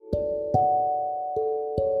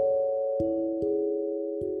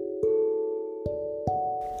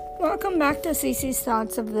Welcome back to Cece's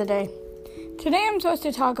Thoughts of the Day. Today I'm supposed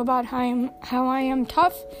to talk about how I am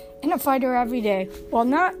tough and a fighter every day. Well,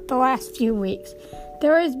 not the last few weeks.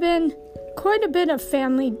 There has been quite a bit of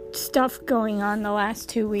family stuff going on the last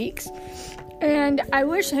 2 weeks. And I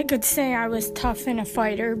wish I could say I was tough and a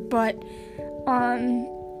fighter, but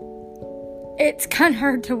it's kind of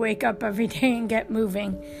hard to wake up every day and get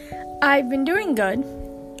moving. I've been doing good.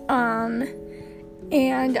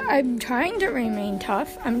 And I'm trying to remain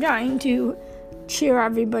tough. I'm trying to cheer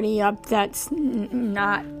everybody up that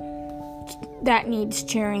needs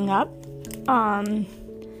cheering up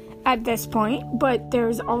at this point. But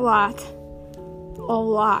there's a lot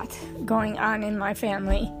going on in my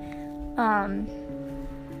family.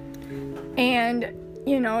 And,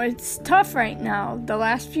 it's tough right now. The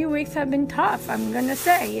last few weeks have been tough. I'm going to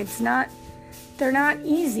say they're not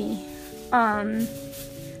easy.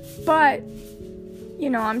 But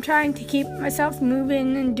I'm trying to keep myself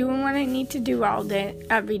moving and doing what I need to do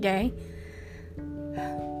every day.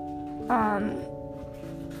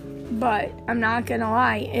 But I'm not gonna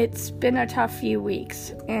lie, it's been a tough few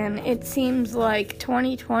weeks, and it seems like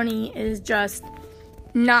 2020 is just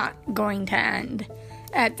not going to end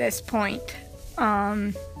at this point.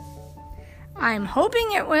 I'm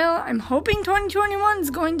hoping it will. I'm hoping 2021 is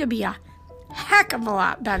going to be a heck of a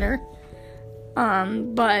lot better.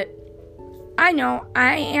 But I know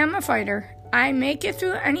I am a fighter. I make it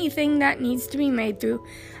through anything that needs to be made through.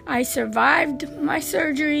 I survived my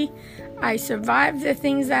surgery. I survived the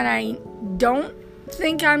things that I don't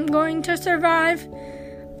think I'm going to survive.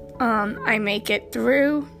 I make it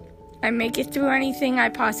through. I make it through anything I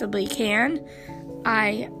possibly can.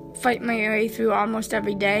 I fight my way through almost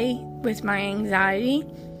every day with my anxiety.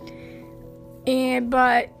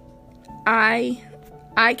 But I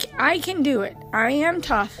can do it. I am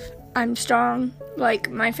tough. I'm strong, like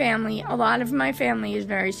my family. A lot of my family is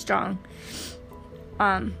very strong.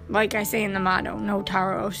 Like I say in the motto, no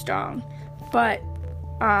Taro strong. But,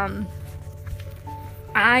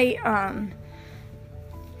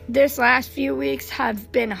 this last few weeks have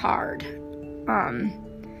been hard. And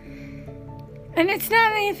it's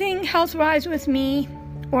not anything health-wise with me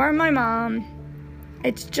or my mom.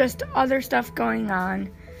 It's just other stuff going on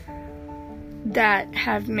that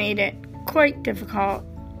have made it quite difficult.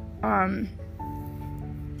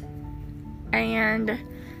 And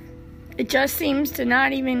it just seems to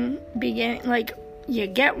not even begin, like, you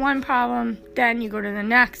get one problem, then you go to the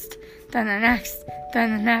next, then the next,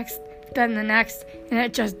 then the next, then the next, and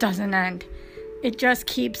it just doesn't end. It just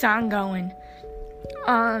keeps on going.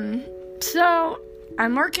 So,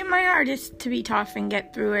 I'm working my hardest to be tough and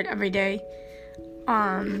get through it every day.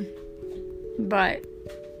 But,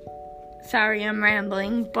 sorry I'm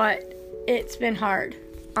rambling, but it's been hard.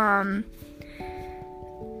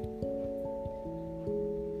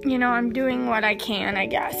 I'm doing what I can, I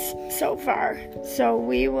guess, so far. So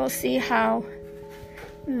we will see how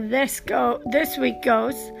this week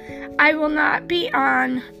goes. I will not be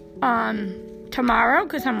on tomorrow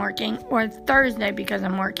because I'm working, or Thursday because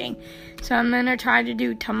I'm working. So I'm going to try to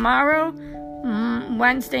do tomorrow,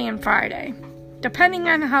 Wednesday, and Friday, depending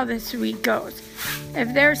on how this week goes.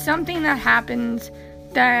 If there's something that happens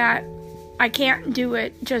that I can't do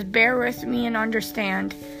it, just bear with me and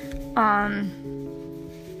understand.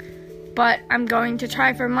 But I'm going to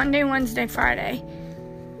try for Monday, Wednesday, Friday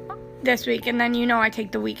this week, and then I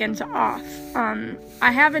take the weekends off.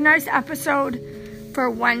 I have a nice episode for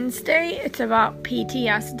Wednesday. It's about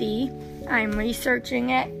PTSD. I'm researching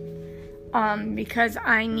it because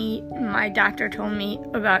my doctor told me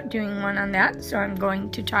about doing one on that, so I'm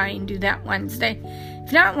going to try and do that Wednesday.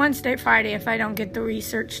 If not Wednesday, Friday, if I don't get the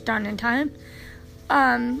research done in time.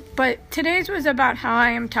 But today's was about how I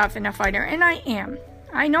am tough and a fighter, and I am.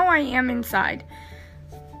 I know I am inside.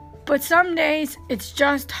 But some days, it's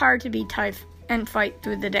just hard to be tough and fight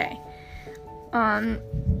through the day.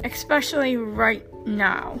 Especially right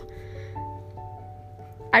now.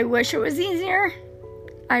 I wish it was easier.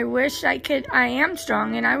 I wish I could. I am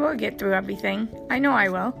strong and I will get through everything. I know I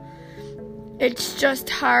will. It's just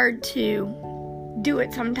hard to do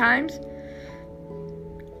it sometimes.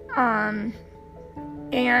 And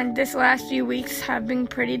this last few weeks have been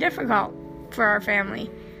pretty difficult for our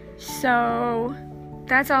family. So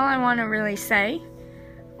that's all I want to really say.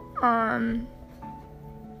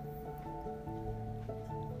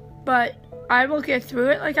 But I will get through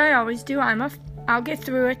it like I always do. I'll get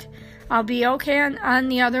through it. I'll be okay on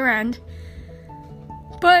the other end.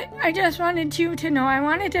 But I just wanted you to know, I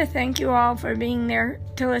wanted to thank you all for being there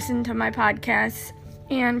to listen to my podcast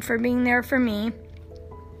and for being there for me.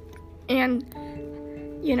 And,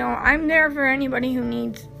 I'm there for anybody who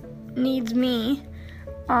needs me.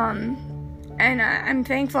 And I'm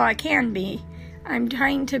thankful I can be. I'm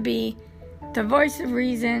trying to be the voice of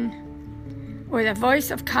reason, or the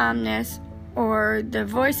voice of calmness, or the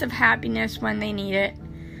voice of happiness when they need it.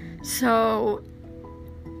 So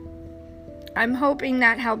I'm hoping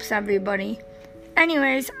that helps everybody.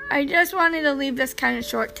 Anyways, I just wanted to leave this kind of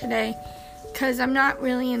short today because I'm not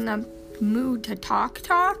really in the mood to talk.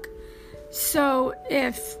 So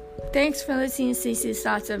thanks for listening to Cece's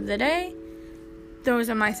Thoughts of the Day. Those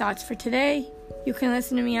are my thoughts for today. You can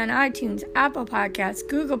listen to me on iTunes, Apple Podcasts,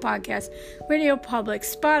 Google Podcasts, Radio Public,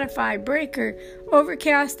 Spotify, Breaker,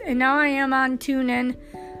 Overcast, and now I am on TuneIn.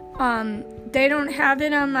 They don't have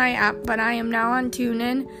it on my app, but I am now on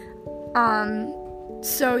TuneIn.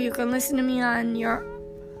 So you can listen to me on your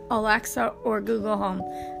Alexa or Google Home,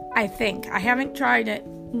 I think. I haven't tried it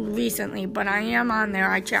recently, but I am on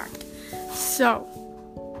there. I checked. So,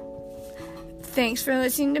 thanks for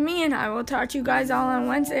listening to me, and I will talk to you guys all on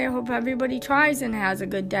Wednesday. I hope everybody tries and has a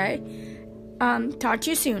good day. Talk to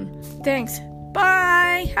you soon. Thanks.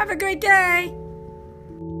 Bye. Have a great day.